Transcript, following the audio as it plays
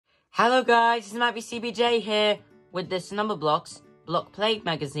Hello guys, it's Matt CBJ here with this Number Blocks Block Play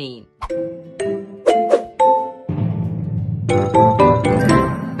magazine.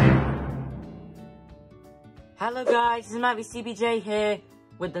 Hello guys, it's Matt CBJ here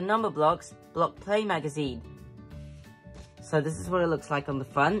with the Number Blocks Block Play magazine. So this is what it looks like on the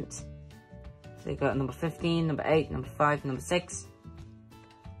front. So you got number 15, number 8, number 5, number 6.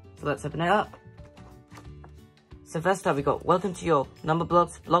 So let's open it up. So first up we got welcome to your Number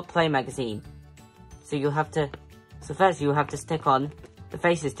Blocks Block Play magazine. So first you'll have to stick on the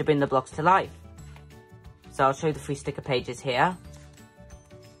faces to bring the blocks to life. So I'll show you the 3 sticker pages here.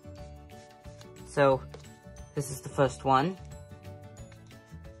 So this is the first one.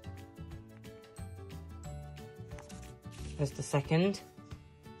 Here's the second.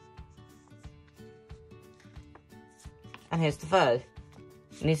 And here's the third.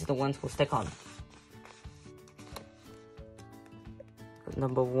 And these are the ones we'll stick on. Got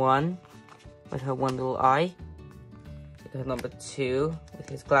number 1 with her one little eye. Got number 2 with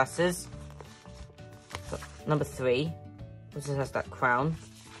his glasses. Got number 3, which has that crown.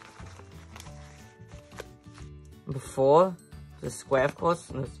 Number 4, the square of course,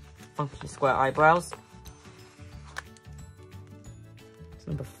 and those funky square eyebrows.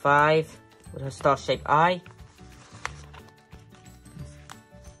 Number 5 with her star-shaped eye.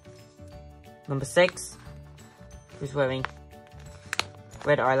 Number 6, who's wearing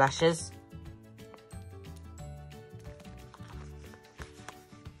red eyelashes.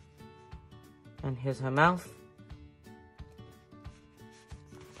 And here's her mouth.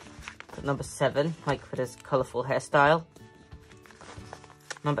 Got number 7, like with his colourful hairstyle.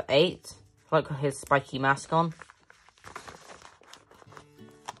 Number 8, like with his spiky mask on.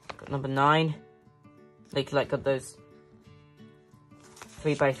 Got number 9, like got those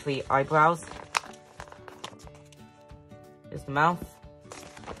 3x3 eyebrows. Here's the mouth.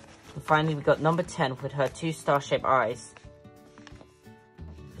 And finally we got number 10 with her 2 star-shaped eyes.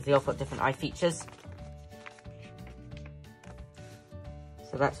 Because they all got different eye features.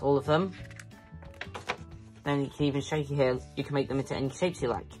 So that's all of them. And you can even show you here, you can make them into any shapes you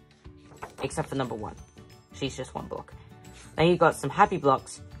like. Except for number 1. She's just one block. Then you got some happy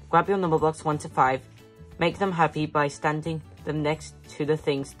blocks. Grab your number blocks 1 to 5. Make them happy by standing them next to the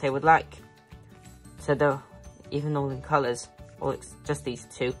things they would like. So they're even all in colours, or it's just these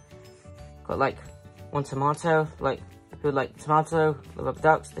 2. Got like one tomato, like who would like the tomato, the rubber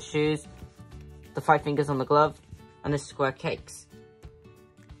ducks, the shoes, the 5 fingers on the glove, and the square cakes.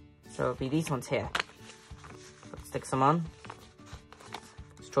 So it'll be these ones here. Let's stick some on.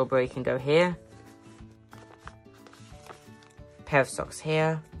 Strawberry can go here. Pair of socks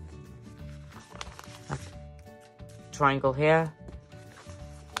here. Triangle here.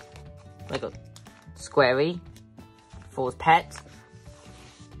 I got squarey for his pet.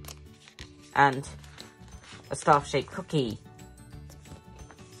 And a star-shaped cookie.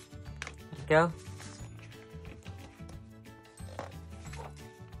 There you go.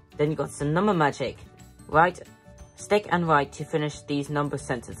 Then you got some number magic. Write, stick and write to finish these number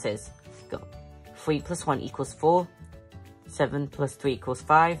sentences. Got 3 plus 1 equals 4. 7 plus 3 equals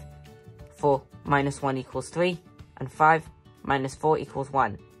 5. 4 minus 1 equals 3. And 5 minus 4 equals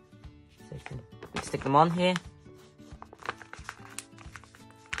 1. So you can stick them on here.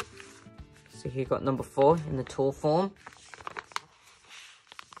 So here you got number 4 in the tall form.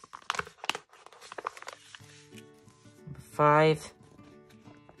 Number 5.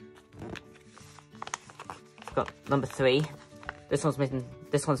 Got number 3. This one's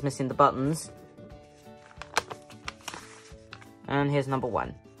missing the buttons. And here's number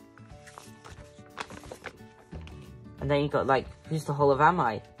 1. And then you got like, who's the whole of am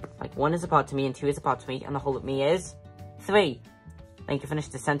I? Like 1 is a part to me and 2 is a part to me, and the whole of me is 3. Then you can finish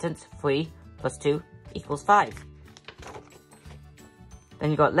the sentence. 3 plus 2 equals 5. Then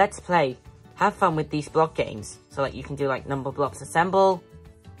you got let's play. Have fun with these block games. So like you can do like number blocks assemble.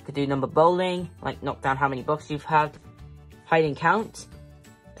 You could do number bowling, like knock down how many blocks you've had. Hide and count.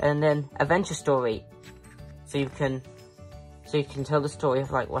 And then adventure story. So you can tell the story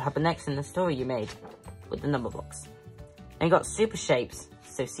of like what happened next in the story you made with the number blocks. And you got super shapes.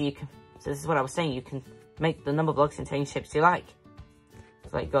 So this is what I was saying, you can make the number blocks into any shapes you like. So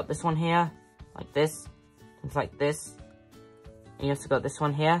like you got this one here, like this, and like this. And you also got this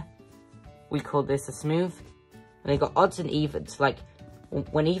one here. We call this a smooth. And they got odds and evens. Like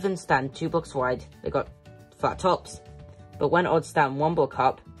when evens stand 2 blocks wide, they got flat tops. But when odds stand 1 block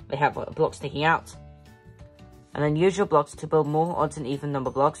up, they have a block sticking out. And then use your blocks to build more odds and even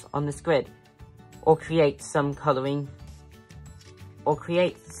number blocks on this grid. Or create some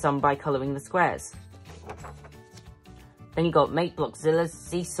by coloring the squares. Then you got Make Blockzilla's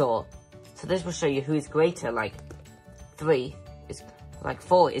Seesaw. So this will show you who is greater, like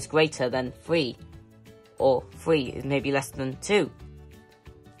 4 is greater than 3. Or 3 is maybe less than 2.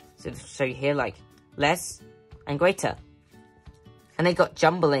 So this will show you here, like, less and greater. And they got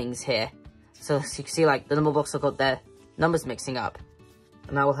jumblings here. So as you can see, like, the number blocks have got their numbers mixing up.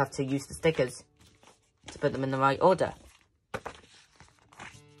 And I will have to use the stickers to put them in the right order.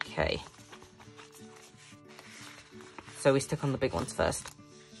 Okay. So we stick on the big ones first.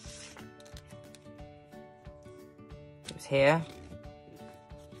 It's here.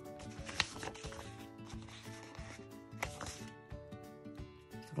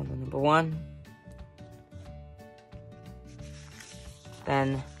 Stick on the number 1.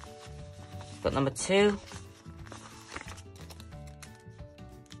 Then got number 2.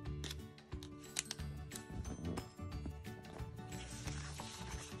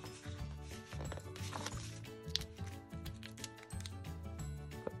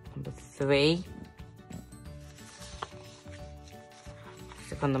 Number 3.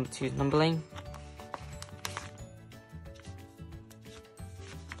 Stick on number 2's numbering.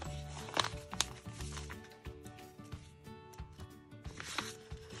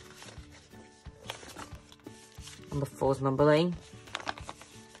 Number 4's numbering.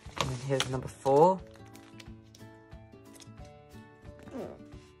 And then here's number 4.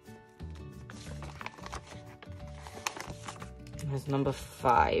 And here's number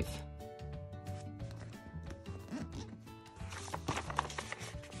 5.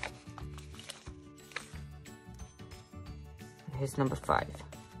 And here's number 5.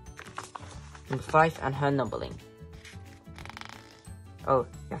 Number 5 and her numbering. Oh,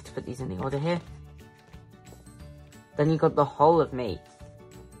 you have to put these in the order here. Then you got the whole of me.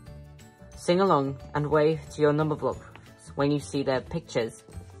 Sing along and wave to your number blocks when you see their pictures.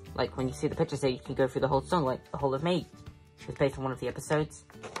 Like when you see the pictures there, you can go through the whole song, like the whole of me. It's based on one of the episodes.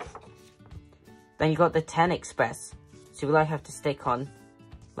 Then you got the 10 Express. So you will have to stick on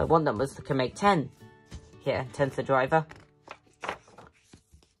like what numbers that can make 10. Here, 10's the driver.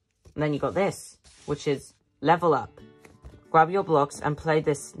 And then you got this, which is Level Up. Grab your blocks and play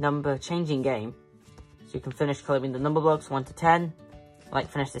this number changing game. So you can finish colouring the number blocks 1 to 10. Like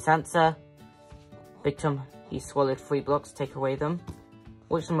finish this answer. Big Tom, he swallowed 3 blocks, take away them.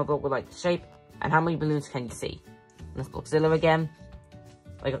 Which number block would like the shape? And how many balloons can you see? And this Blockzilla again.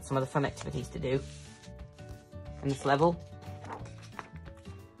 I got some other fun activities to do in this level.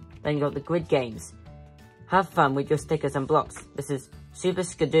 Then you got the grid games. Have fun with your stickers and blocks. This is Super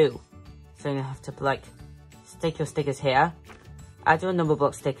Skidoo. So you have to like stick your stickers here. Add your number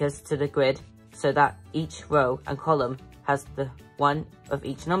block stickers to the grid so that each row and column has the one of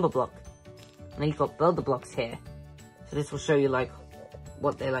each number block. And then you've got builder blocks here. So this will show you like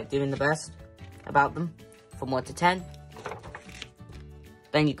what they like doing the best about them from 1 to 10.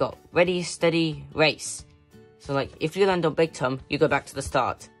 Then you got Ready, Steady, Race. So like if you land on Big Tom, you go back to the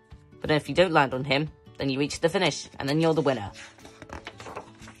start. But then if you don't land on him, then you reach the finish and then you're the winner.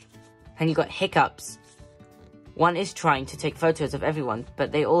 And you got Hiccups. One is trying to take photos of everyone,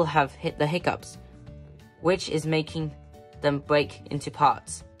 but they all have hit the hiccups, which is making them break into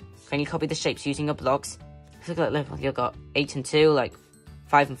parts. Can you copy the shapes using your blocks? Look at that level. You've got 8 and 2, like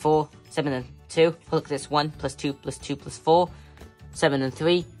 5 and 4, 7 and 2. Look at this 1 plus 2 plus 2 plus 4, 7 and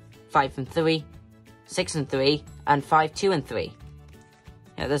 3, 5 and 3, 6 and 3, and 5, 2 and 3.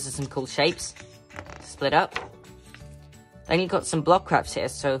 Yeah, those are some cool shapes. Split up. Then you've got some block crafts here,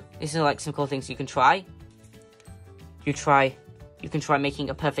 so these are like some cool things you can try. You can try making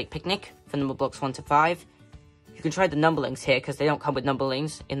a perfect picnic for number blocks 1 to 5. You can try the numberlings here because they don't come with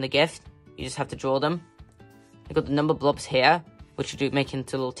numberlings in the gift. You just have to draw them. You've got the number blobs here, which you do make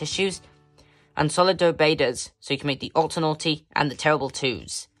into little tissues. And solid dough betas, so you can make the Naughty and the Terrible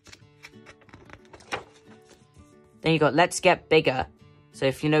 2s. Then you got Let's Get Bigger. So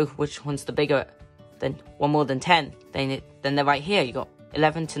if you know which one's the bigger, then one more than 10, then they're right here. You got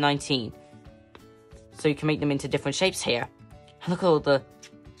 11 to 19. So you can make them into different shapes here. And look at all the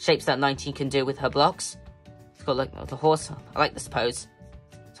shapes that 19 can do with her blocks. It's got like the horse. I like this pose.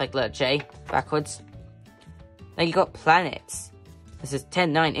 It's like letter J backwards. Then you got planets. This is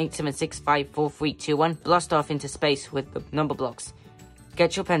 10, 9, 8, 7, 6, 5, 4, 3, 2, 1. Blast off into space with the number blocks.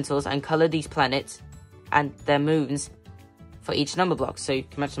 Get your pencils and colour these planets and their moons for each number block. So you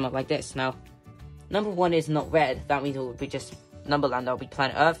can match them up like this. Now, number 1 is not red. That means it would be just Numberland. That would be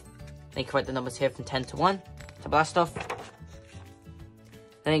planet Earth. Then you can write the numbers here from 10 to 1 to blast off.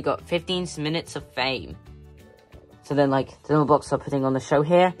 Then you got 15 minutes of fame. So then like the number blocks are putting on the show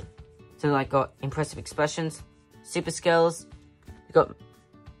here. So like got impressive expressions, super skills, you got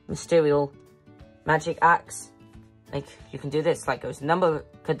Mysterial Magic Axe, like, you can do this. Like, goes number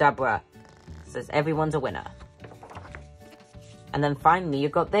cadabra. Says everyone's a winner. And then finally,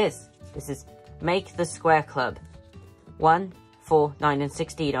 you've got this. This is make the square club. 1, 4, 9, and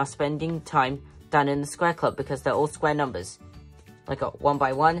 16 are spending time down in the square club because they're all square numbers. I got 1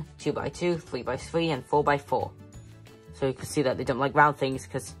 by 1, 2 by 2, 3 by 3, and 4 by 4. So you can see that they don't like round things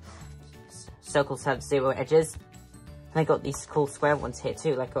because circles have 0 edges. And I got these cool square ones here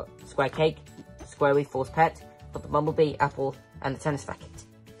too, like got square cake, square wreath, false pet, got the bumblebee, apple, and the tennis racket.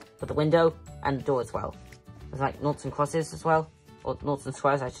 Got the window and the door as well. There's like noughts and crosses as well, or noughts and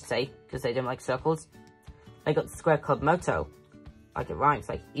squares I should say, because they don't like circles. I got the square club motto. Like it rhymes,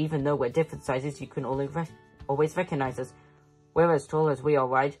 like even though we're different sizes, you can always recognize us. We're as tall as we are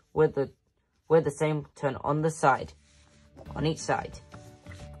wide. We're the same. Turn on the side, on each side.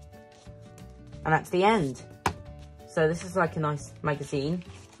 And that's the end. So this is like a nice magazine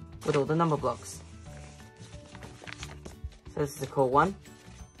with all the number blocks. So this is a cool one.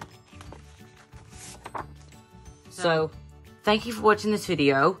 So thank you for watching this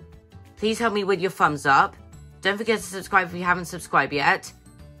video. Please help me with your thumbs up. Don't forget to subscribe if you haven't subscribed yet.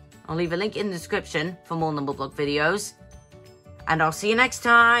 I'll leave a link in the description for more number block videos. And I'll see you next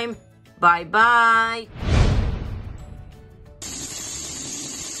time. Bye bye.